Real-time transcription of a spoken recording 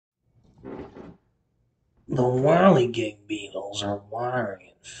The whirligig beetles are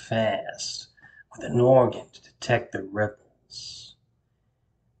wiry and fast, with an organ to detect the ripples.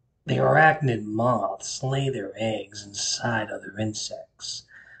 The arachnid moths lay their eggs inside other insects,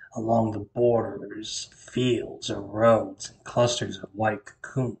 along the borders of fields or roads in clusters of white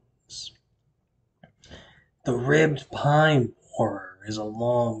cocoons. The ribbed pine borer is a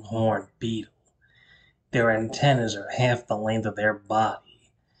long-horned beetle. Their antennas are half the length of their body,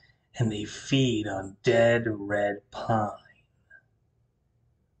 and they feed on dead red pine.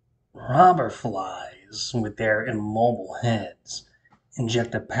 Robber flies, with their immobile heads,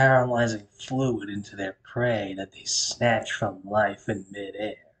 inject a paralyzing fluid into their prey that they snatch from life in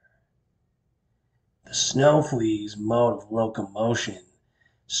midair. The snow flea's mode of locomotion,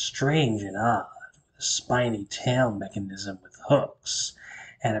 strange and odd, with a spiny tail mechanism with hooks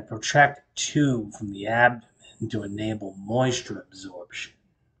and a protracted tube from the abdomen to enable moisture absorption.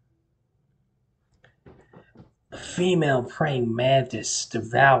 The female praying mantis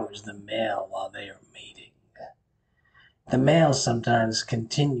devours the male while they are mating. The male sometimes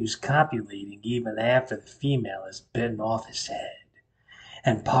continues copulating even after the female has bitten off his head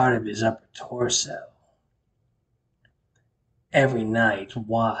and part of his upper torso. Every night,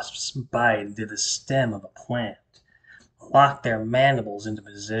 wasps bite into the stem of a plant, lock their mandibles into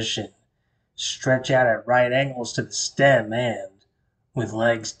position, stretch out at right angles to the stem, and, with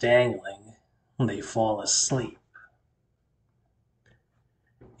legs dangling, they fall asleep.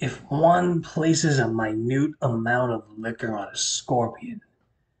 If one places a minute amount of liquor on a scorpion,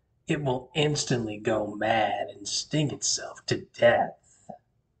 it will instantly go mad and sting itself to death.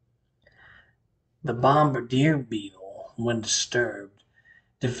 The bombardier beetle, when disturbed,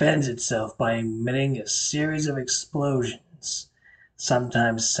 defends itself by emitting a series of explosions,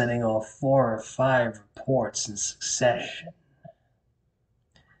 sometimes setting off 4 or 5 reports in succession.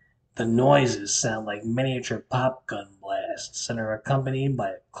 The noises sound like miniature pop gun blasts and are accompanied by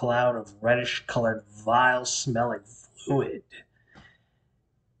a cloud of reddish colored, vile smelling fluid.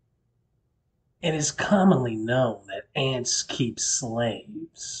 It is commonly known that ants keep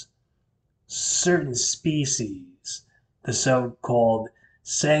slaves. Certain species, the so-called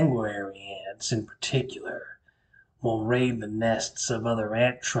sanguinary ants in particular, will raid the nests of other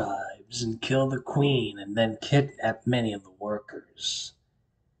ant tribes and kill the queen and then kidnap many of the workers.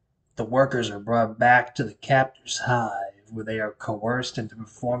 The workers are brought back to the captor's hive where they are coerced into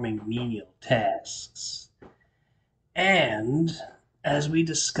performing menial tasks. And, as we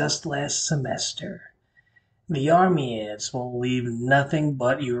discussed last semester, the army ants will leave nothing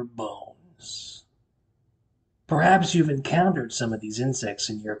but your bones. Perhaps you've encountered some of these insects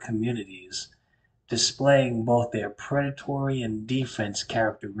in your communities, displaying both their predatory and defense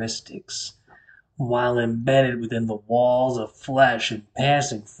characteristics, while embedded within the walls of flesh and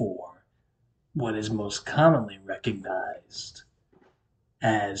passing for what is most commonly recognized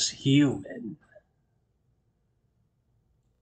as human.